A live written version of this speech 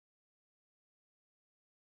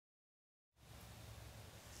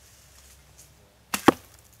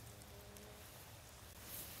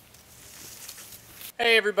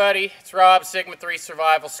Hey everybody, it's Rob, Sigma 3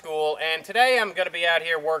 Survival School, and today I'm going to be out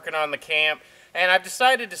here working on the camp, and I've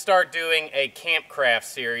decided to start doing a camp craft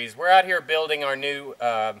series. We're out here building our new,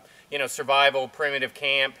 survival primitive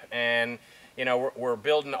camp, and we're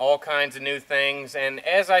building all kinds of new things, and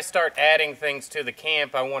as I start adding things to the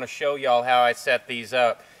camp, I want to show y'all how I set these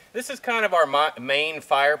up. This is kind of our main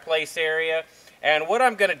fireplace area, and what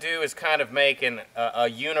I'm going to do is kind of make a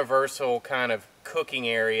universal kind of cooking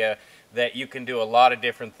area that you can do a lot of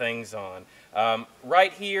different things on.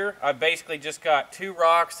 Right here, I've basically just got two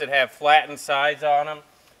rocks that have flattened sides on them,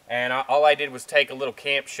 and all I did was take a little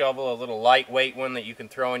camp shovel, a little lightweight one that you can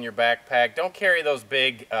throw in your backpack. Don't carry those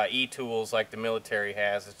big e-tools like the military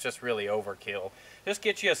has. It's just really overkill. Just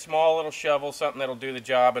get you a small little shovel, something that'll do the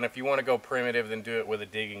job, and if you want to go primitive, then do it with a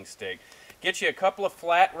digging stick. Get you a couple of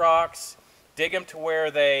flat rocks. Dig them to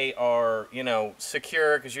where they are,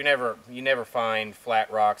 secure, because you never find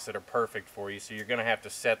flat rocks that are perfect for you. So you're going to have to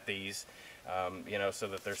set these, so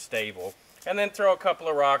that they're stable. And then throw a couple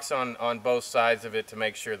of rocks on both sides of it to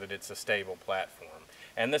make sure that it's a stable platform.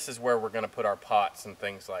 And this is where we're going to put our pots and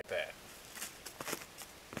things like that.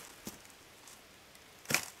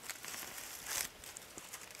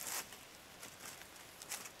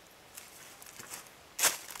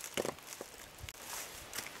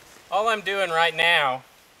 All I'm doing right now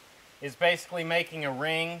is basically making a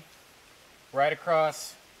ring right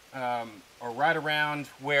across or right around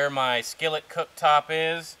where my skillet cooktop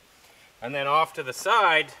is, and then off to the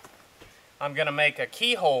side I'm going to make a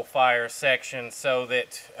keyhole fire section so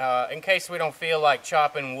that in case we don't feel like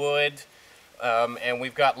chopping wood and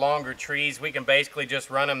we've got longer trees, we can basically just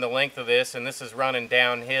run them the length of this, and this is running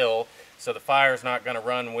downhill so the fire's not going to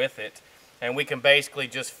run with it. And we can basically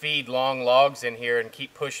just feed long logs in here and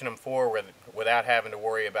keep pushing them forward without having to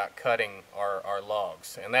worry about cutting our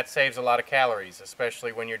logs. And that saves a lot of calories,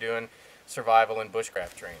 especially when you're doing survival and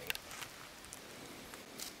bushcraft training.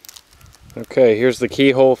 Okay, here's the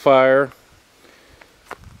keyhole fire.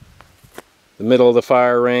 The middle of the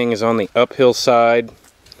fire ring is on the uphill side,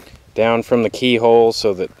 down from the keyhole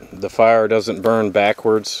so that the fire doesn't burn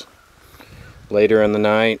backwards later in the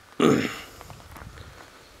night.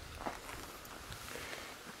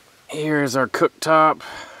 Here's our cooktop,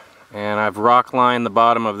 and I've rock lined the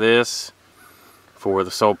bottom of this for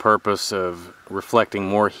the sole purpose of reflecting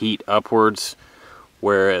more heat upwards,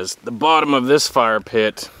 whereas the bottom of this fire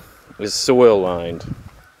pit is soil lined.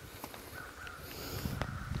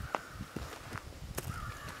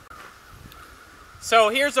 So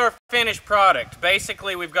here's our finished product.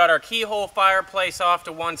 Basically, we've got our keyhole fireplace off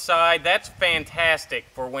to one side. That's fantastic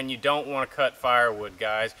for when you don't want to cut firewood,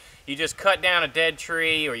 guys. You just cut down a dead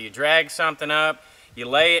tree or you drag something up, you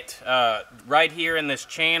lay it right here in this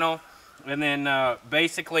channel, and then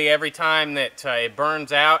basically every time that it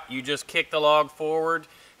burns out, you just kick the log forward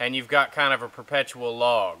and you've got kind of a perpetual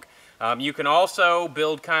log. You can also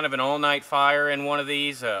build kind of an all-night fire in one of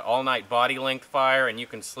these, all-night body length fire, and you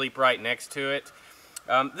can sleep right next to it.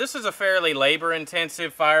 This is a fairly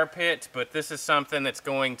labor-intensive fire pit, but this is something that's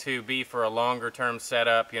going to be for a longer-term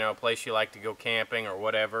setup, a place you like to go camping or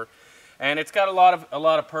whatever. And it's got a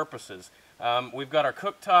lot of purposes. We've got our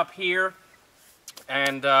cooktop here,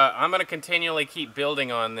 and I'm going to continually keep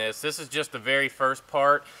building on this. This is just the very first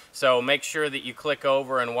part, so make sure that you click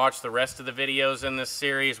over and watch the rest of the videos in this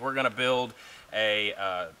series. We're going to build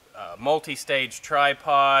a multi-stage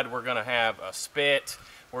tripod. We're going to have a spit.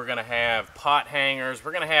 We're going to have pot hangers.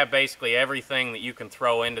 We're going to have basically everything that you can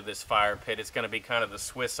throw into this fire pit. It's going to be kind of the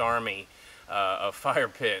Swiss Army of fire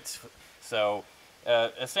pits. So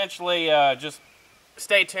essentially just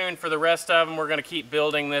stay tuned for the rest of them. We're going to keep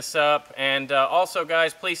building this up. And also,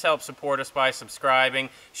 guys, please help support us by subscribing,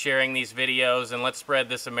 sharing these videos, and let's spread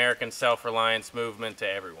this American self-reliance movement to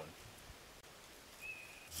everyone.